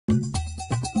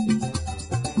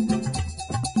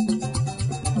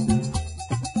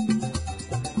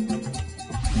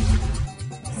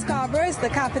the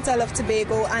capital of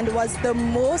Tobago and was the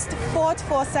most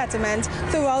fought-for settlement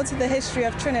throughout the history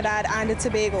of Trinidad and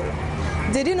Tobago.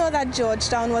 Did you know that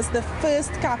Georgetown was the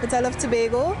first capital of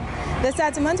Tobago? The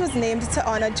settlement was named to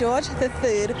honor George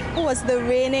III, who was the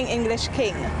reigning English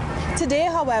king. Today,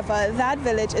 however, that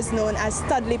village is known as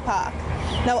Studley Park.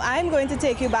 Now, I'm going to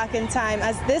take you back in time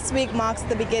as this week marks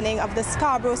the beginning of the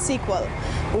Scarborough sequel.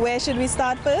 Where should we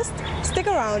start first? Stick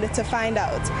around to find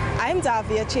out. I'm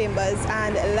Davia Chambers,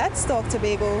 and Let's Talk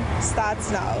Tobago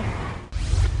starts now.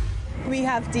 We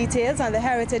have details on the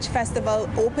Heritage Festival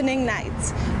opening night,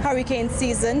 Hurricane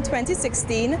Season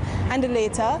 2016, and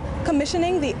later,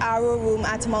 commissioning the Arrow Room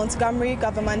at Montgomery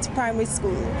Government Primary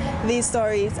School. These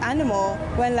stories and more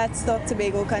when Let's Talk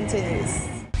Tobago continues.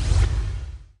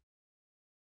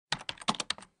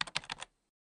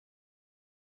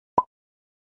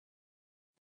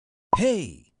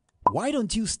 Hey, why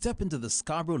don't you step into the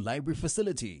Scarborough Library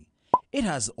facility? It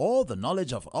has all the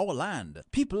knowledge of our land,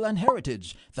 people and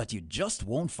heritage that you just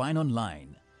won't find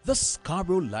online. The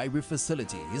Scarborough Library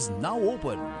facility is now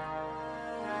open.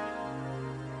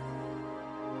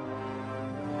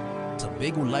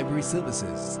 Tobago Library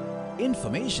Services.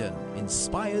 Information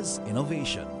inspires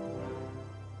innovation.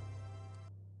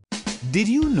 Did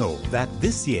you know that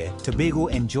this year Tobago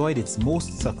enjoyed its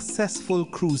most successful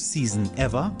cruise season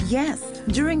ever? Yes,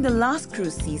 during the last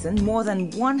cruise season, more than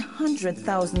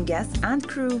 100,000 guests and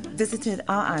crew visited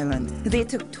our island. They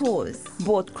took tours,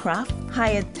 bought craft,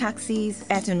 hired taxis,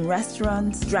 ate in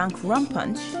restaurants, drank rum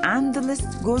punch, and the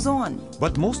list goes on.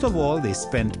 But most of all, they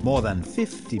spent more than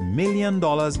 $50 million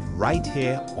right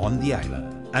here on the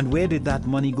island. And where did that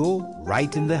money go?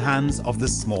 Right in the hands of the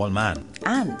small man.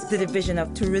 And the Division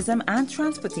of Tourism and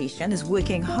Transportation is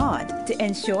working hard to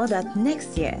ensure that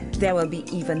next year there will be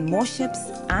even more ships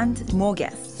and more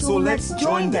guests. So let's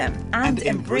join them and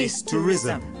embrace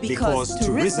tourism, because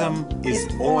tourism is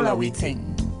all awaiting.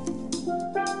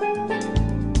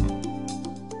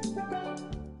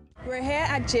 We're here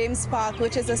at James Park,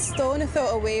 which is a stone throw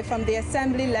away from the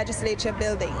Assembly Legislature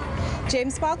building.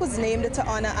 James Park was named to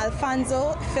honor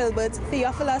Alfonso Filbert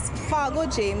Theophilus Fargo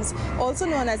James, also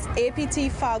known as APT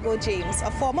Fargo James,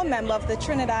 a former member of the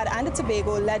Trinidad and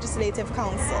Tobago Legislative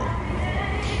Council.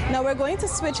 Now we're going to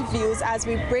switch views as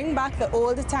we bring back the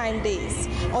old-time days.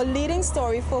 Our leading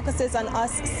story focuses on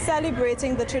us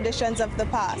celebrating the traditions of the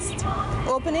past.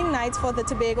 Opening night for the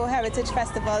Tobago Heritage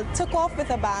Festival took off with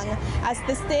a bang as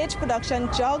the stage production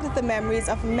jogged the memories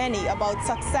of many about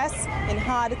success in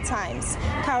hard times.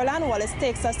 Caroline Wallace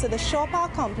takes us to the Shore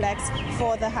Park complex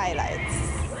for the highlights.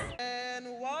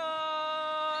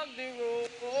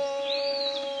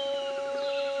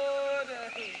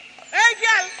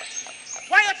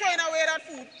 Why are you throwing away that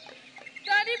food?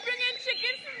 Daddy bringing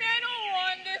chicken for me. I don't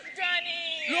want this,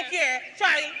 Johnny. Look here,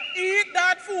 child, eat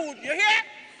that food. You hear?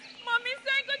 Mommy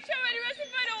said go try the rest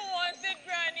if I don't want it,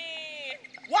 Granny.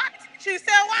 What? She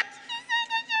said what? She said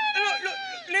go try. Look,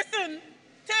 listen.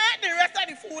 Take the rest of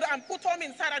the food and put them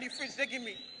inside of the fridge they give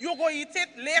me. You go eat it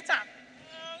later.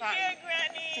 Okay,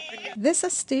 Granny. This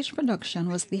stage production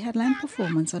was the headline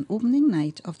performance on opening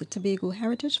night of the Tobago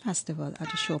Heritage Festival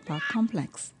at the Shore Park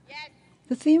complex.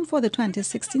 The theme for the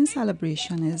 2016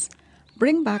 celebration is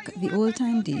Bring Back the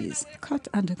Old-Time Days, Cut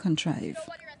and Contrive.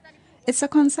 It's a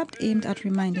concept aimed at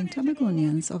reminding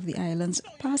Tobagonians of the island's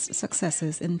past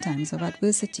successes in times of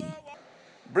adversity.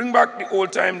 Bring Back the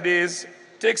Old-Time Days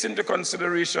takes into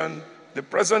consideration the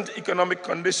present economic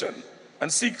condition and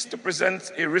seeks to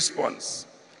present a response.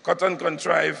 Cut and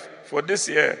Contrive for this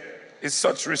year is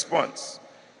such response.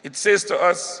 It says to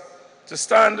us to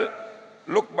stand,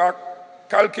 look back,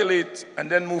 calculate, and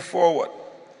then move forward.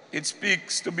 It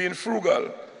speaks to being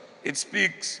frugal. It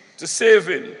speaks to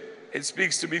saving. It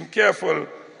speaks to being careful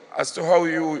as to how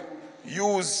you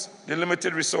use the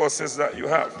limited resources that you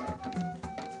have.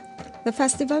 The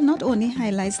festival not only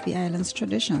highlights the island's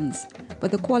traditions,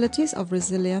 but the qualities of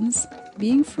resilience,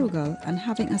 being frugal, and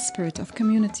having a spirit of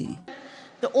community.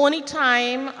 The only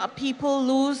time a people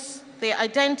lose their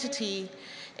identity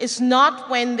is not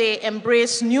when they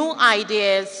embrace new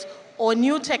ideas or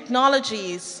new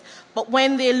technologies, but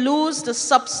when they lose the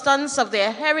substance of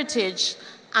their heritage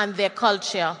and their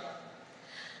culture.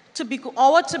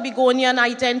 Our Tobagonian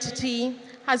identity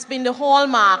has been the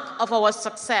hallmark of our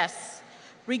success,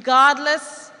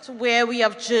 regardless to where we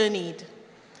have journeyed.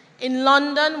 In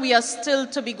London, we are still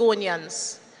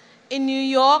Tobagonians. In New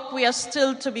York, we are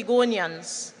still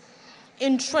Tobagonians.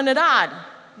 In Trinidad,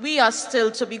 we are still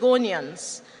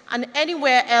Tobagonians. And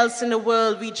anywhere else in the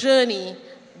world we journey,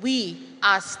 we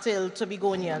are still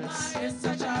Tobagonians.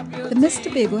 The Miss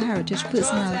Tobago Heritage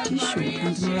Personality Show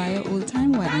and the Mariah Old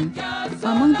Time Wedding are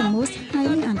among the most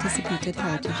highly anticipated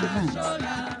heritage events.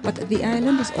 But the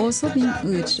island is also being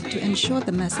urged to ensure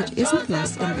the message isn't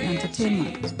lost in the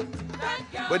entertainment.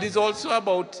 But it's also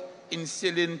about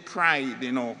instilling pride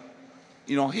in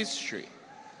our history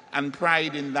and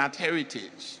pride in that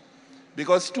heritage.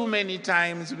 Because too many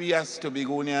times we as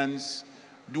Tobagonians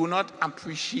do not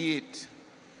appreciate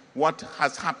what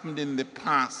has happened in the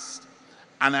past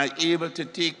and are able to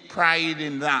take pride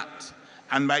in that.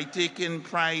 And by taking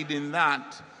pride in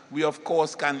that, we of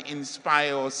course can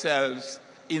inspire ourselves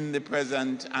in the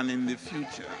present and in the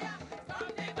future.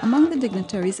 Among the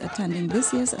dignitaries attending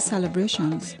this year's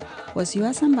celebrations was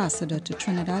U.S. Ambassador to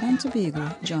Trinidad and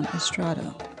Tobago, John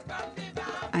Estrada.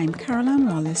 I'm Caroline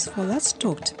Wallace for Let's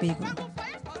Talk Tobago.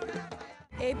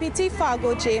 APT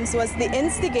Fargo James was the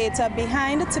instigator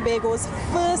behind Tobago's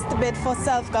first bid for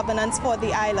self-governance for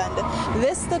the island.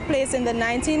 This took place in the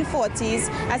 1940s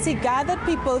as he gathered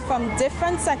people from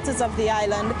different sectors of the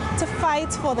island to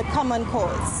fight for the common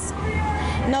cause.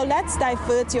 Now let's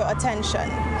divert your attention.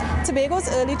 Tobago's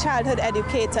early childhood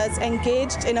educators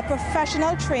engaged in a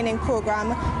professional training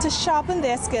program to sharpen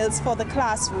their skills for the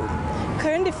classroom.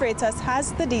 Current De Freitas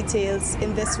has the details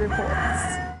in this report.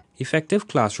 Effective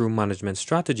classroom management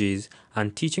strategies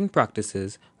and teaching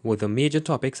practices were the major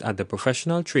topics at the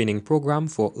professional training program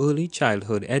for early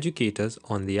childhood educators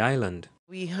on the island.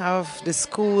 We have the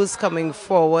schools coming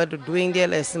forward, doing their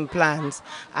lesson plans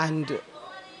and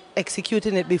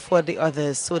executing it before the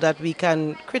others so that we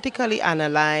can critically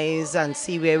analyze and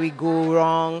see where we go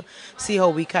wrong, see how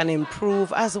we can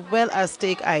improve, as well as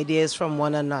take ideas from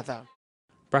one another.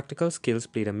 Practical skills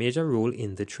played a major role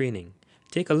in the training.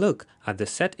 Take a look at the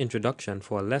set introduction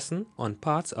for a lesson on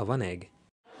parts of an egg.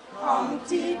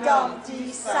 Humpty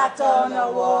Dumpty sat on a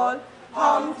wall.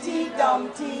 Humpty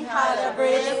Dumpty had a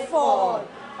brave fall.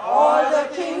 All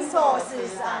the king's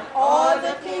horses and all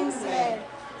the king's men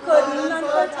couldn't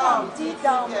put Humpty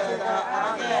Dumpty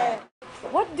again.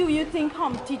 What do you think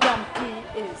Humpty Dumpty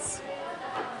is?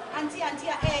 Auntie, an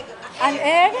egg. An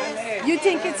egg? You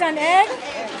think it's an egg?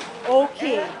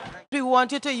 Okay. We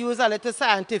want you to use a little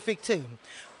scientific term.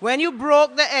 When you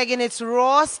broke the egg in its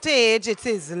raw stage, it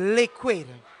is liquid.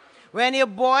 When you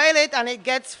boil it and it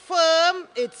gets firm,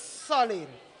 it's solid.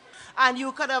 And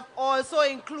you could have also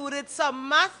included some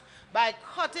math by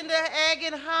cutting the egg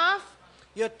in half.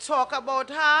 You talk about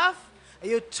half,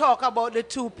 you talk about the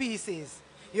two pieces.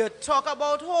 You talk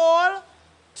about whole,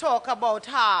 talk about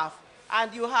half,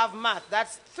 and you have math.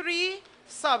 That's 3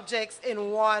 subjects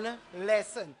in one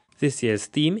lesson. This year's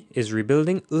theme is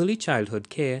Rebuilding Early Childhood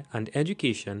Care and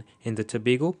Education in the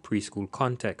Tobago Preschool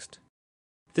Context.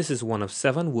 This is one of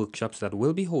 7 workshops that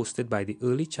will be hosted by the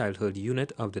Early Childhood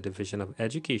Unit of the Division of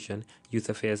Education, Youth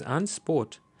Affairs and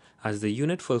Sport, as the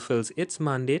unit fulfills its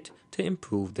mandate to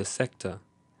improve the sector.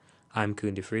 I'm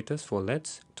Current De Freitas for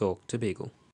Let's Talk Tobago.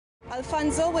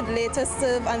 Alfonso would later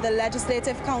serve on the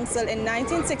Legislative Council in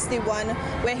 1961,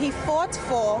 where he fought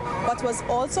for but was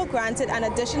also granted an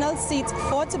additional seat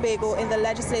for Tobago in the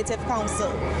Legislative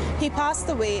Council. He passed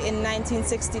away in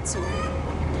 1962.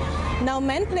 Now,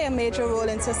 men play a major role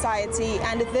in society,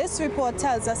 and this report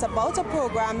tells us about a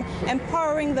program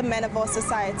empowering the men of our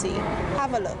society.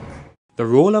 Have a look. The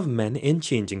role of men in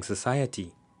changing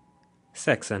society,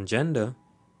 sex and gender,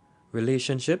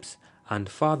 relationships, and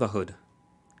fatherhood.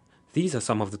 These are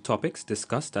some of the topics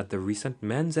discussed at the recent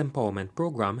Men's Empowerment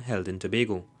Program held in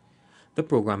Tobago. The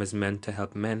program is meant to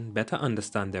help men better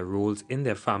understand their roles in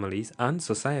their families and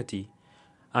society,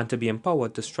 and to be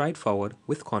empowered to stride forward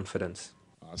with confidence.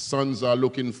 Our sons are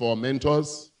looking for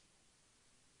mentors,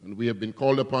 and we have been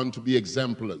called upon to be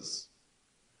exemplars.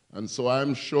 And so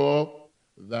I'm sure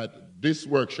that this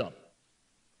workshop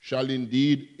shall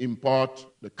indeed impart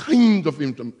the kind of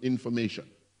information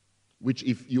which,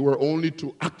 if you were only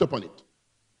to act upon it,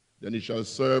 then it shall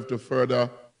serve to further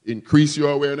increase your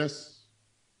awareness,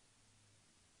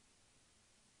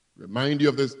 remind you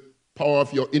of the power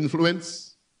of your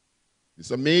influence.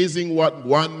 It's amazing what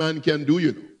one man can do,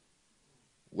 you know.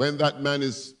 When that man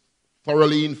is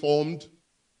thoroughly informed,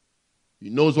 he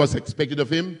knows what's expected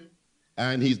of him,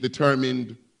 and he's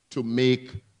determined to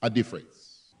make a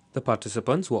difference. The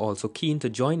participants were also keen to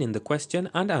join in the question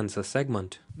and answer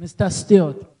segment. Mr.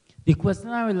 Stewart, the question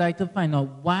I would like to find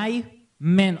out, why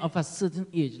men of a certain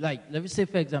age, like let me say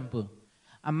for example,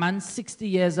 a man 60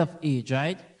 years of age,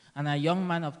 right, and a young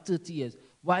man of 30 years,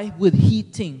 why would he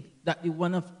think that the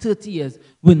one of 30 years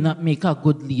will not make a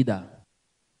good leader?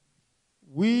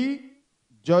 We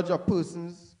judge a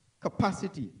person's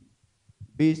capacity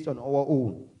based on our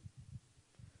own.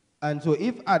 And so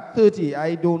if at 30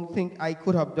 I don't think I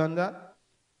could have done that,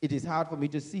 it is hard for me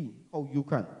to see how you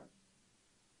can.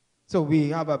 So we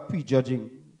have a prejudging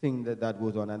thing that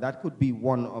goes on, and that could be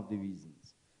one of the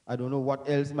reasons. I don't know what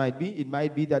else might be. It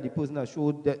might be that the person has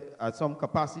showed that, some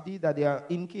capacity that they are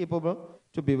incapable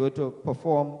to be able to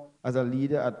perform as a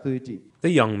leader at 30. The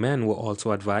young men were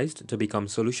also advised to become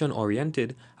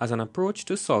solution-oriented as an approach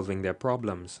to solving their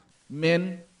problems.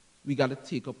 Men, we got to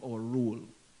take up our role.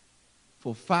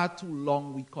 For far too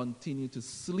long, we continue to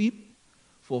sleep.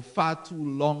 For far too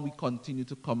long, we continue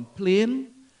to complain.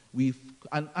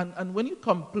 And when you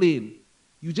complain,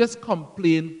 you just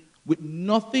complain with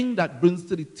nothing that brings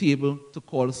to the table to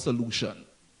call a solution.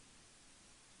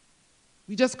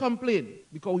 We just complain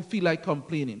because we feel like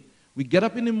complaining. We get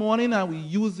up in the morning and we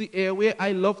use the airway.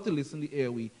 I love to listen to the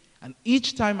airway. And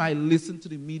each time I listen to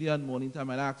the media in morning time,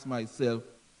 I ask myself,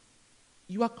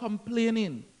 you are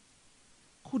complaining.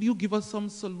 Could you give us some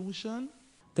solution?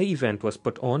 The event was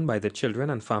put on by the Children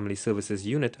and Family Services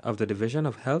Unit of the Division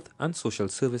of Health and Social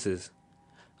Services.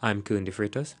 I'm Kern De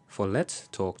Freitas for Let's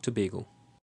Talk Tobago.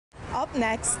 Up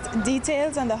next,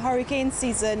 details on the hurricane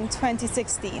season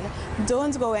 2016.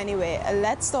 Don't go anywhere.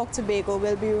 Let's Talk Tobago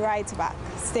will be right back.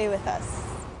 Stay with us.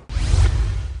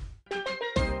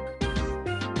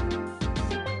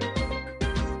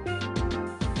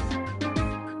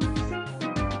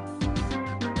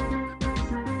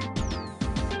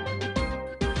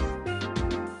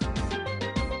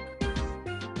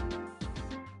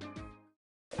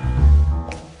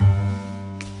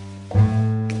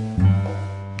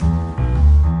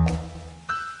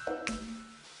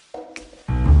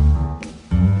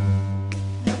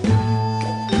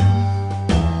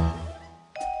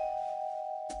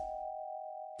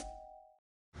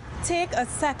 Take a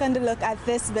second look at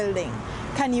this building.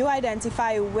 Can you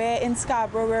identify where in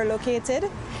Scarborough we're located?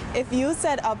 If you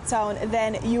said uptown,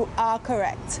 then you are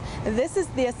correct. This is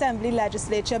the Assembly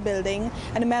Legislature building,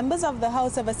 and members of the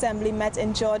House of Assembly met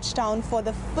in Georgetown for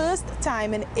the first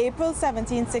time in April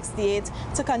 1768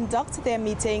 to conduct their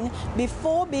meeting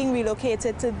before being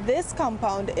relocated to this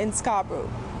compound in Scarborough.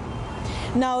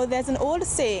 Now, there's an old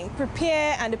saying,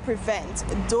 prepare and prevent,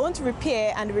 don't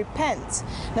repair and repent.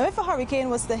 Now, if a hurricane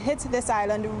was to hit this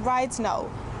island right now,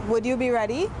 would you be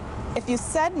ready? If you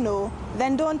said no,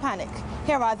 then don't panic.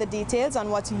 Here are the details on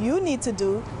what you need to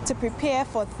do to prepare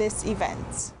for this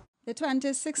event. The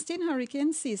 2016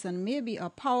 hurricane season may be a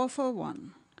powerful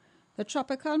one. The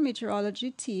tropical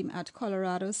meteorology team at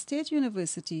Colorado State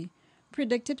University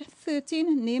predicted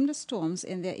 13 named storms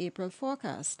in their April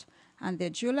forecast, and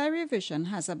their July revision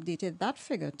has updated that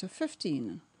figure to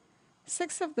 15.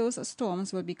 6 of those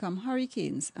storms will become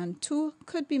hurricanes, and 2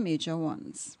 could be major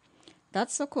ones.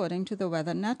 That's according to the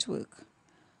Weather Network.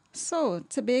 So,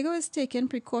 Tobago is taking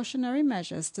precautionary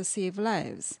measures to save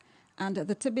lives, and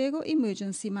the Tobago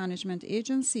Emergency Management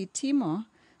Agency, TEMA,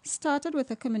 started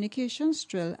with a communications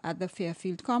drill at the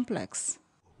Fairfield complex.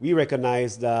 We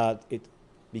recognize that it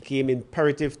became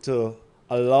imperative to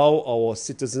allow our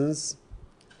citizens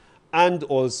and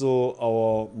also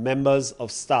our members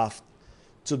of staff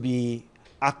to be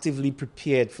actively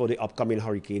prepared for the upcoming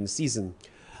hurricane season.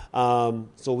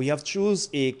 So we have chosen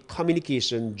a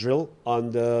communication drill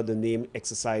under the name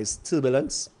Exercise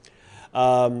Turbulence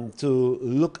to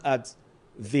look at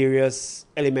various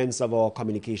elements of our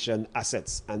communication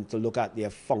assets and to look at their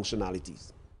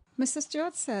functionalities. Mr.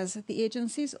 Stewart says the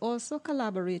agency is also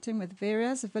collaborating with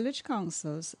various village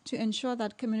councils to ensure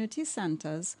that community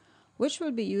centers, which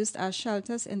will be used as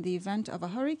shelters in the event of a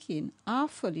hurricane, are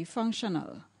fully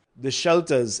functional. The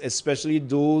shelters, especially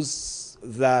those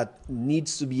that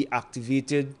needs to be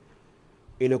activated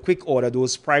in a quick order,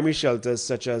 those primary shelters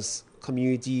such as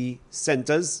community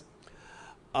centers,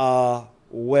 are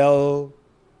well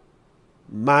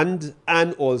manned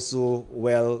and also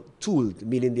well tooled,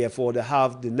 meaning therefore they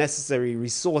have the necessary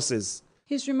resources.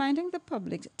 He's reminding the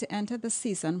public to enter the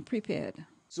season prepared.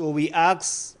 So we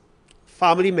ask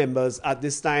family members at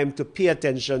this time to pay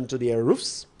attention to their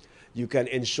roofs. You can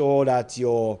ensure that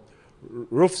your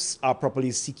roofs are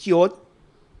properly secured.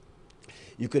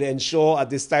 You could ensure at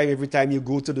this time, every time you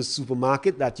go to the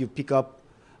supermarket, that you pick up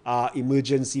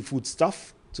emergency food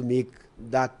stuff to make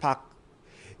that pack.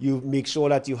 You make sure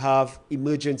that you have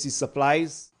emergency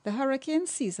supplies. The hurricane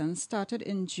season started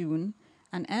in June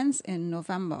and ends in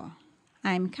November.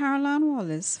 I'm Caroline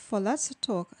Wallace for Let's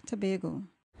Talk Tobago.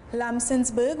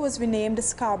 Lamsonsburg was renamed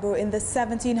Scarborough in the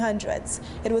 1700s.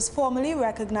 It was formally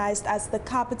recognized as the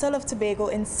capital of Tobago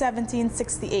in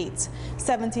 1768.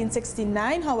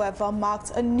 1769, however,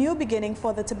 marked a new beginning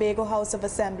for the Tobago House of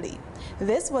Assembly.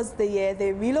 This was the year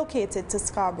they relocated to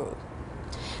Scarborough.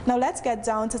 Now let's get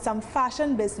down to some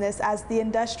fashion business, as the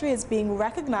industry is being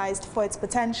recognized for its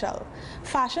potential.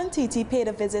 Fashion TT paid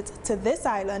a visit to this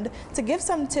island to give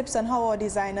some tips on how our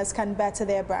designers can better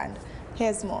their brand.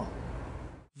 Here's more.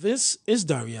 This is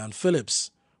Darianne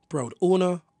Phillips, proud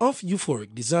owner of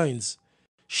Euphoric Designs.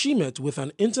 She met with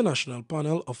an international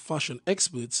panel of fashion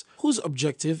experts whose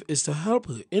objective is to help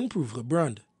her improve her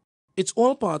brand. It's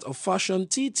all part of Fashion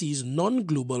TT's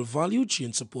non-global value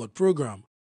chain support program.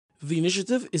 The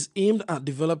initiative is aimed at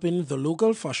developing the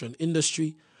local fashion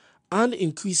industry and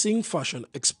increasing fashion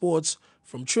exports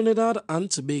from Trinidad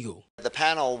and Tobago. The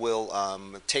panel will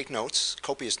take notes,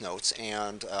 copious notes,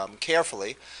 and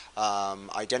carefully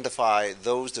identify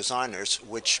those designers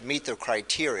which meet the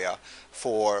criteria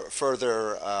for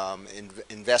further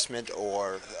investment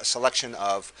or selection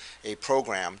of a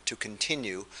program to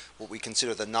continue what we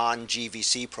consider the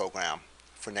non-GVC program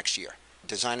for next year.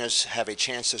 Designers have a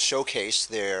chance to showcase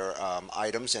their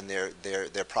items and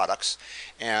their products,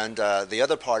 and the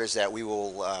other part is that we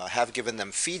will have given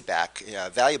them feedback,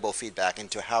 valuable feedback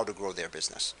into how to grow their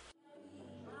business.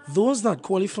 Those that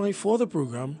qualify for the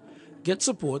program get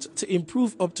support to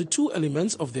improve up to 2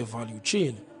 elements of their value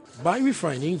chain by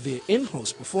refining their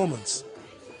in-house performance.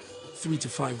 3 to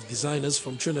 5 designers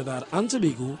from Trinidad and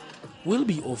Tobago will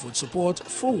be offered support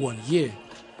for 1 year.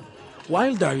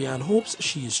 While Darianne hopes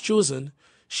she is chosen,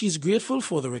 she is grateful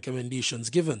for the recommendations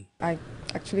given. I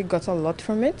actually got a lot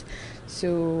from it,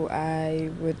 so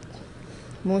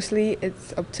mostly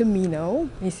it's up to me now,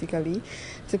 basically,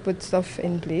 to put stuff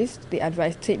in place,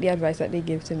 take the advice that they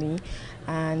give to me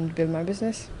and build my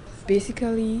business.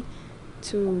 Basically,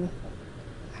 to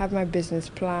have my business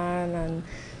plan and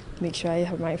make sure I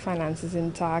have my finances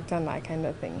intact and that kind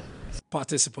of thing.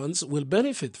 Participants will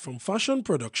benefit from fashion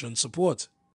production support.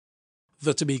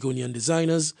 The Tobagonian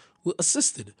designers were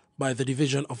assisted by the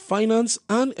Division of Finance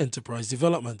and Enterprise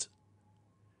Development.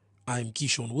 I'm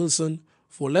Keishon Wilson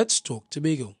for Let's Talk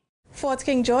Tobago. Fort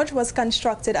King George was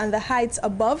constructed on the heights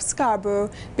above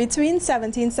Scarborough between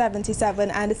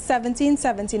 1777 and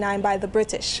 1779 by the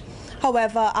British.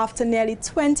 However, after nearly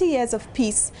 20 years of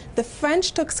peace, the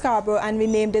French took Scarborough and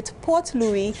renamed it Port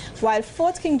Louis, while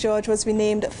Fort King George was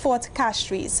renamed Fort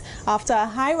Castries after a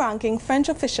high-ranking French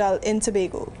official in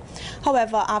Tobago.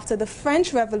 However, after the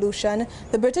French Revolution,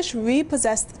 the British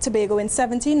repossessed Tobago in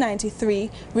 1793,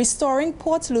 restoring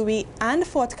Port Louis and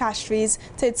Fort Castries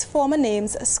to its former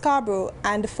names Scarborough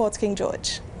and Fort King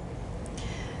George.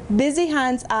 Busy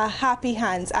hands are happy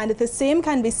hands, and the same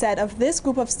can be said of this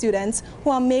group of students who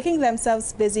are making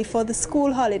themselves busy for the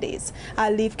school holidays.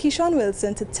 I'll leave Keishon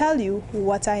Wilson to tell you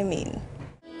what I mean.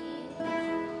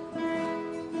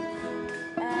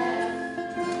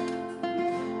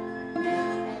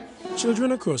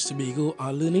 Children across Tobago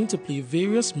are learning to play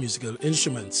various musical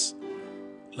instruments,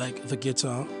 like the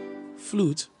guitar,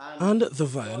 flute, and the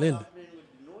violin,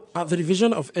 at the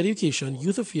Division of Education,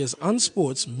 Youth Affairs and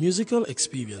Sports Musical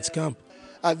Experience Camp.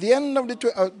 At the end of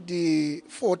the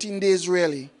 14 days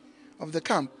really of the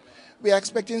camp, we are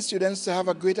expecting students to have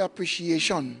a greater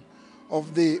appreciation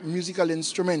of the musical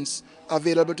instruments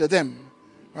available to them,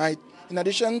 right? In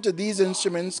addition to these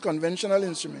instruments, conventional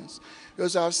instruments, we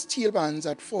also have steel bands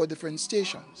at 4 different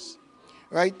stations,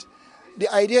 right?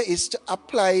 The idea is to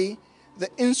apply the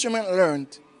instrument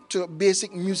learned to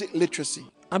basic music literacy.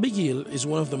 Abigail is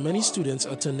one of the many students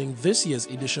attending this year's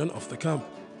edition of the camp.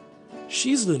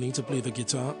 She's learning to play the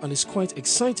guitar and is quite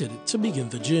excited to begin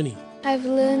the journey. I've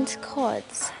learned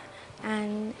chords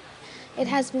and it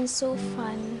has been so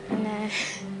fun, and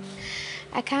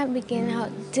I can't begin how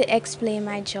to explain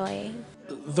my joy.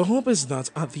 The hope is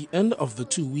that at the end of the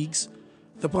 2 weeks,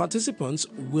 the participants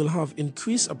will have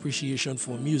increased appreciation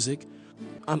for music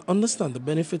and understand the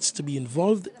benefits to be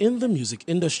involved in the music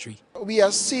industry. We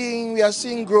are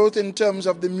seeing growth in terms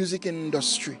of the music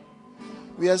industry.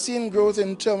 We are seeing growth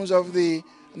in terms of the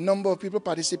number of people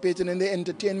participating in the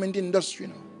entertainment industry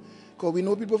now. Because we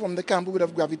know people from the camp who would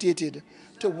have gravitated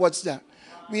towards that.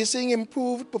 We are seeing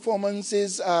improved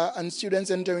performances and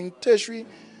students entering tertiary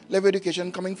level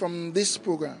education coming from this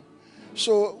program.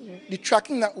 So the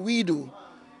tracking that we do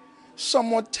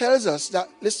somewhat tells us that,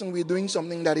 listen, we're doing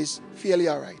something that is fairly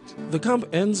all right. The camp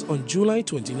ends on July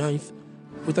 29th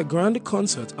with a grand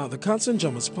concert at the Cats and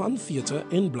Jammers Pan Theatre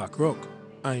in Black Rock.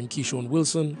 I'm Keishon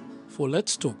Wilson for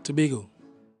Let's Talk Tobago.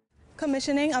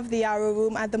 Commissioning of the Arrow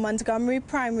Room at the Montgomery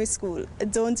Primary School.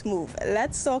 Don't move.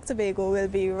 Let's Talk Tobago will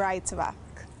be right back.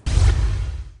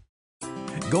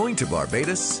 Going to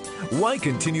Barbados? Why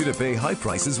continue to pay high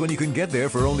prices when you can get there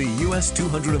for only US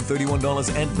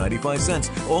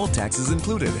 $231.95, all taxes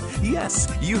included?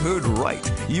 Yes, you heard right.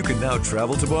 You can now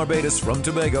travel to Barbados from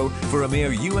Tobago for a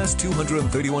mere US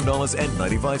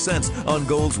 $231.95 on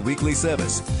Gold's weekly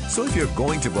service. So if you're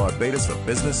going to Barbados for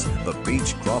business, the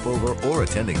beach, crop over, or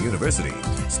attending university,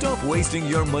 stop wasting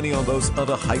your money on those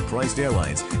other high-priced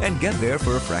airlines and get there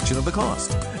for a fraction of the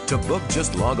cost. To book,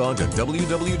 just log on to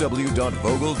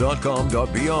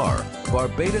www.vogel.com.br.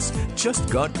 Barbados just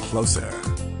got closer.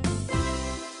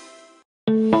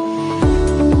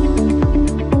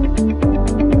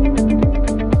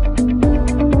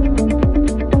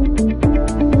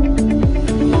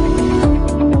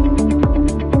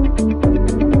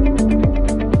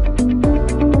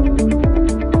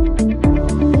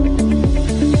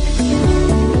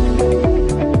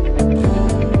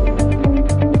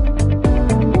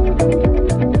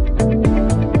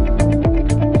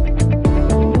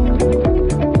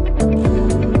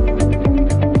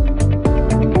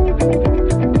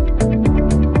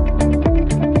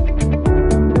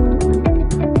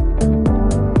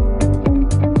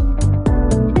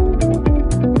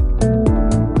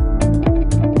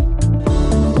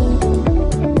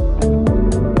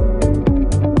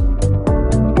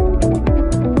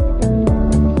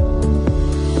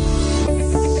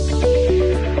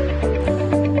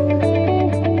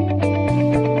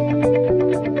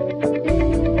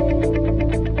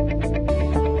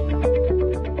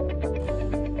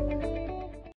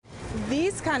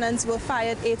 Cannons were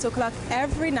fired 8 o'clock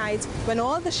every night when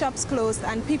all the shops closed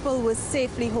and people were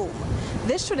safely home.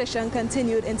 This tradition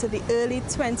continued into the early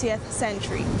 20th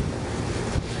century.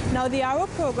 Now the Arrow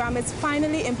program is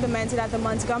finally implemented at the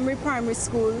Montgomery Primary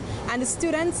School, and the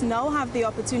students now have the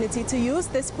opportunity to use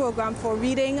this program for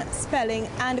reading, spelling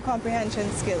and comprehension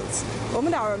skills.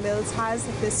 Omidara Mills has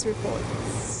this report.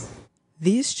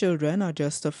 These children are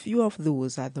just a few of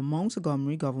those at the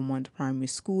Montgomery Government Primary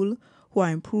School who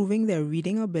are improving their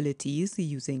reading abilities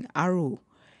using Arrow.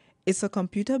 It's a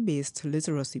computer-based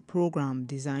literacy program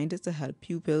designed to help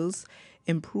pupils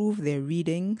improve their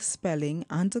reading, spelling,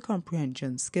 and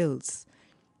comprehension skills.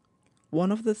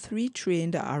 One of the 3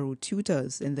 trained Arrow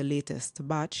tutors in the latest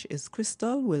batch is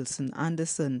Crystal Wilson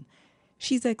Anderson.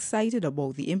 She's excited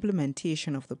about the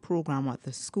implementation of the program at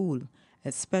the school,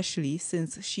 especially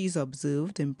since she's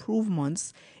observed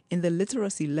improvements in the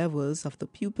literacy levels of the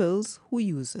pupils who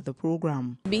use the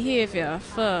program. Behavior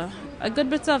for a good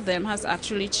bit of them has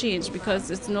actually changed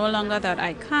because it's no longer that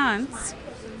I can't,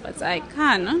 but I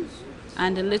can.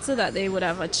 And the little that they would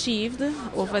have achieved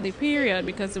over the period,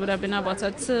 because it would have been about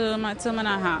a term and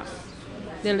a half,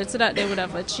 the little that they would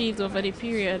have achieved over the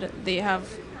period, they have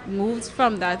moved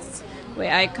from that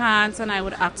where I can't and I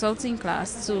would act out in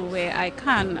class to where I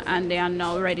can, and they are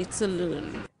now ready to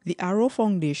learn. The Arrow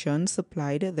Foundation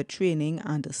supplied the training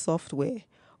and the software,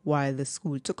 while the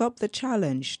school took up the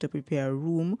challenge to prepare a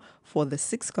room for the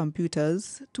 6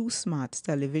 computers, 2 smart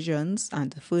televisions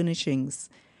and furnishings,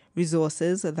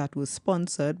 resources that were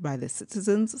sponsored by the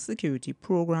Citizens Security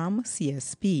Program,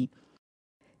 CSP.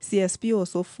 CSP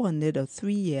also funded a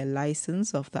 3-year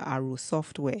license of the Arrow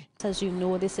software. As you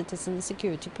know, the Citizen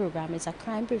Security Program is a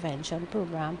crime prevention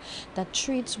program that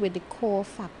treats with the core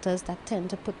factors that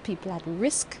tend to put people at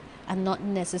risk and not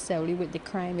necessarily with the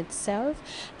crime itself.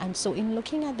 And so in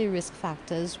looking at the risk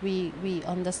factors, we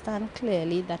understand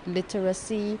clearly that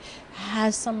literacy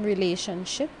has some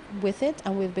relationship with it,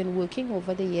 and we've been working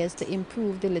over the years to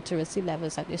improve the literacy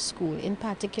levels at the school, in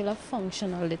particular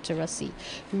functional literacy,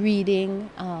 reading,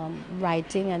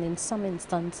 writing, and in some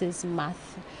instances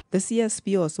math. The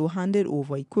CSP also handed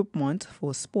over equipment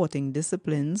for sporting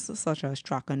disciplines such as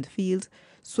track and field,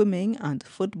 swimming and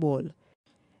football.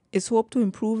 It's hoped to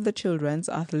improve the children's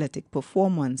athletic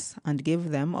performance and give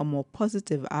them a more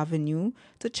positive avenue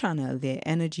to channel their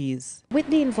energies. With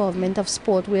the involvement of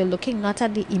sport, we're looking not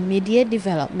at the immediate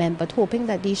development, but hoping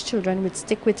that these children would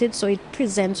stick with it, so it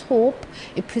presents hope,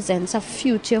 it presents a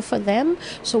future for them.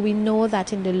 So we know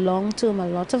that in the long term, a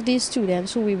lot of these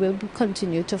students who we will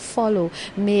continue to follow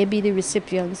may be the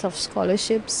recipients of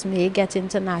scholarships, may get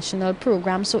international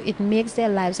programs, so it makes their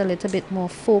lives a little bit more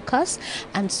focused,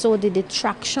 and so the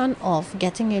detraction of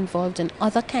getting involved in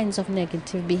other kinds of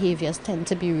negative behaviors tend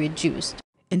to be reduced.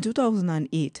 In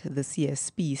 2008, the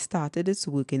CSP started its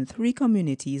work in 3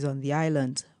 communities on the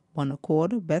island: Bon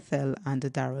Accord, Bethel,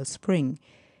 and Darrell Spring.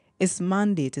 Its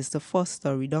mandate is to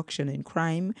foster reduction in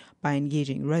crime by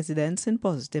engaging residents in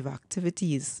positive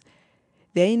activities.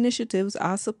 Their initiatives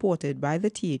are supported by the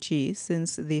THA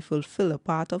since they fulfill a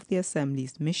part of the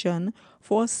Assembly's mission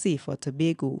for a safer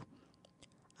Tobago.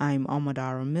 I'm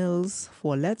Amadara Mills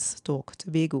for Let's Talk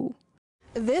Tobago.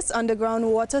 This underground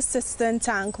water cistern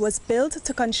tank was built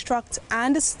to construct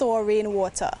and store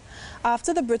rainwater.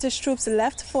 After the British troops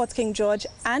left Fort King George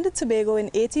and Tobago in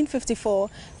 1854,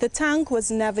 the tank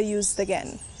was never used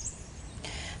again.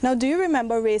 Now, do you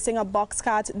remember racing a box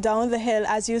cart down the hill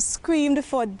as you screamed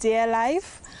for dear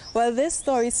life? Well, this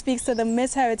story speaks to the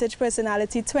Miss Heritage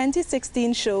Personality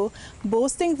 2016 show,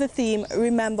 boasting the theme,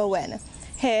 Remember When.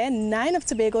 Here, 9 of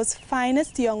Tobago's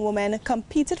finest young women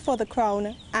competed for the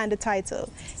crown and the title.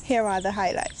 Here are the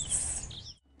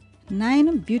highlights.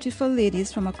 9 beautiful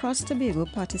ladies from across Tobago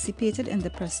participated in the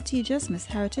prestigious Miss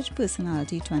Heritage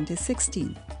Personality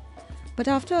 2016. But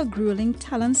after a grueling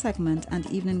talent segment and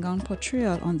evening gown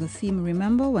portrayal on the theme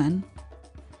Remember When,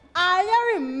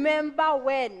 I remember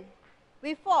when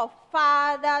we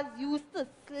forefathers used to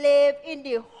slave in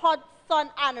the hot sun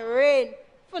and rain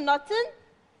for nothing?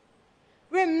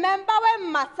 Remember when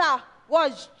Massa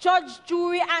was judge,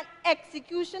 jury, and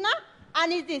executioner,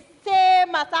 and is the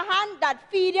same Massa hand that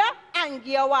feed you and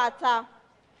give water?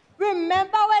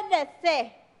 Remember when they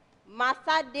say,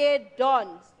 Massa day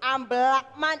done, and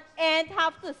black man ain't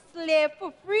have to slave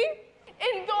for free?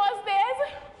 In those days,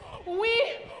 we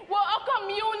were a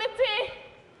community.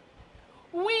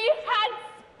 We had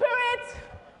spirit.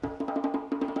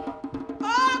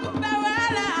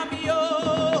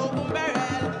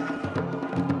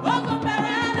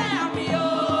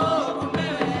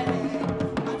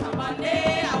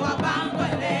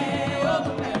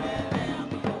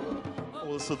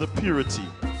 Also the purity,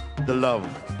 the love,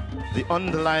 the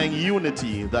underlying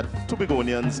unity that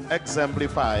Tobagonians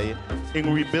exemplify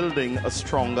in rebuilding a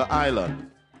stronger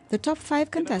island. the top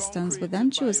 5 contestants were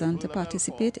then chosen to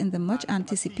participate in the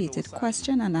much-anticipated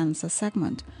question and answer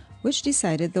segment, which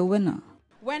decided the winner.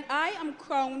 When I am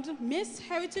crowned Miss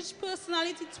Heritage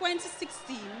Personality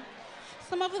 2016,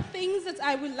 some of the things that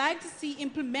I would like to see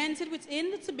implemented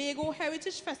within the Tobago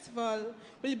Heritage Festival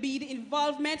will be the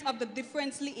involvement of the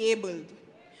differently abled.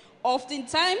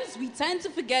 Oftentimes, we tend to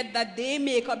forget that they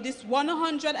make up this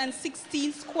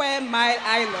 116 square mile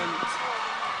island.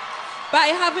 By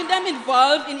having them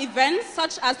involved in events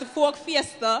such as the Folk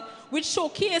Fiesta, which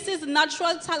showcases the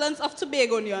natural talents of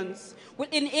Tobagonians, will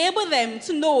enable them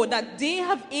to know that they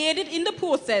have aided in the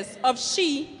process of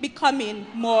she becoming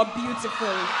more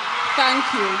beautiful. Thank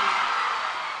you.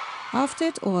 After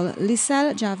it all,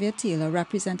 Liselle Javier Taylor,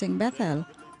 representing Bethel,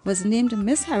 was named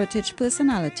Miss Heritage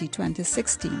Personality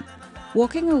 2016,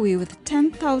 walking away with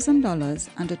 $10,000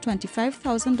 and a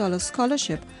 $25,000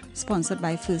 scholarship sponsored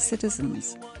by First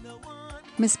Citizens.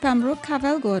 Miss Pembroke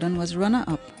Cavell-Gordon was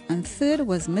runner-up, and third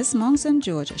was Miss Mount St.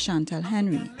 George Chantel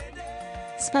Henry.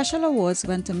 Special awards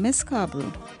went to Miss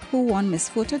Scarborough, who won Miss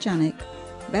Photogenic,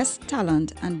 Best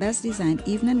Talent, and Best Designed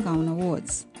Evening Gown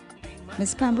Awards.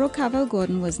 Miss Pembroke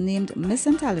Cavell-Gordon was named Miss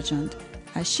Intelligent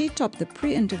as she topped the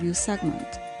pre-interview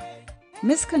segment.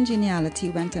 Miss Congeniality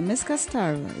went to Miss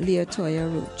Castara Leah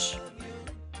Toya Roach.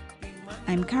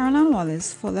 I'm Caroline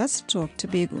Wallace for Let's Talk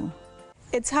Tobago.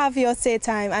 It's Have Your Say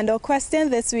time, and our question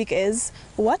this week is,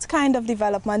 what kind of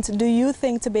development do you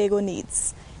think Tobago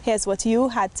needs? Here's what you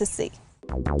had to say.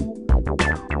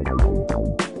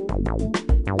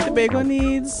 Tobago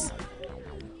needs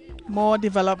more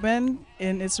development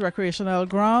in its recreational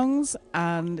grounds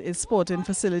and its sporting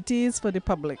facilities for the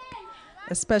public,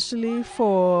 especially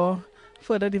for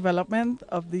further development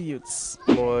of the youths.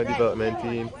 More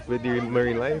development with the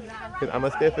marine life. I'm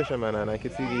a spear fisherman and I can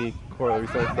see the coral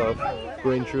reefs and stuff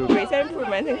going through. Greater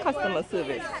improvement in customer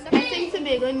service. I think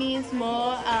Tobago needs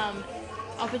more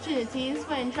opportunities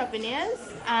for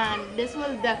entrepreneurs, and this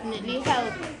will definitely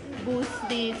help boost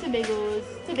the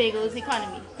Tobago's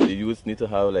economy. The youth need to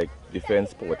have like different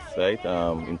sports, right?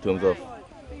 In terms of,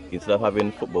 instead of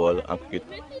having football and cricket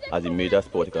as a major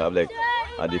sport, you can have like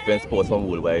a different sports from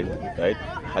worldwide, right?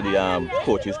 Have the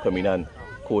coaches come in and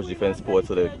coach different sports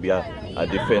so that we have a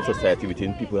different society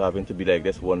within people having to be like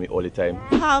this one way all the time.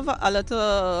 Have a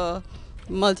little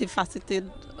multifaceted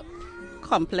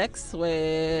complex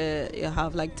where you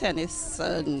have like tennis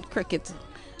and cricket.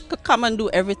 Could come and do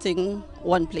everything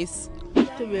one place.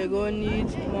 Tobago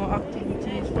needs more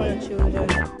activities for the children.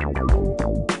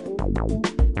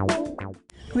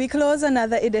 We close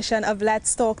another edition of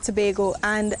Let's Talk Tobago,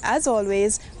 and as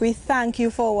always, we thank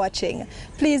you for watching.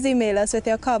 Please email us with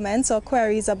your comments or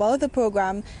queries about the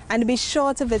program, and be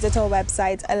sure to visit our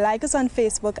website, like us on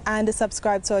Facebook, and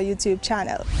subscribe to our YouTube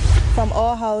channel. From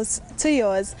our house to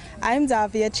yours, I'm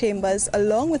Davia Chambers,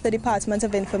 along with the Department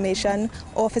of Information,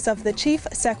 Office of the Chief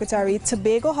Secretary,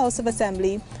 Tobago House of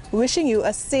Assembly, wishing you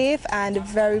a safe and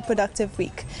very productive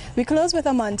week. We close with a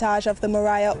montage of the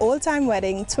Mariah Old Time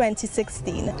Wedding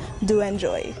 2016. Do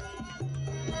enjoy.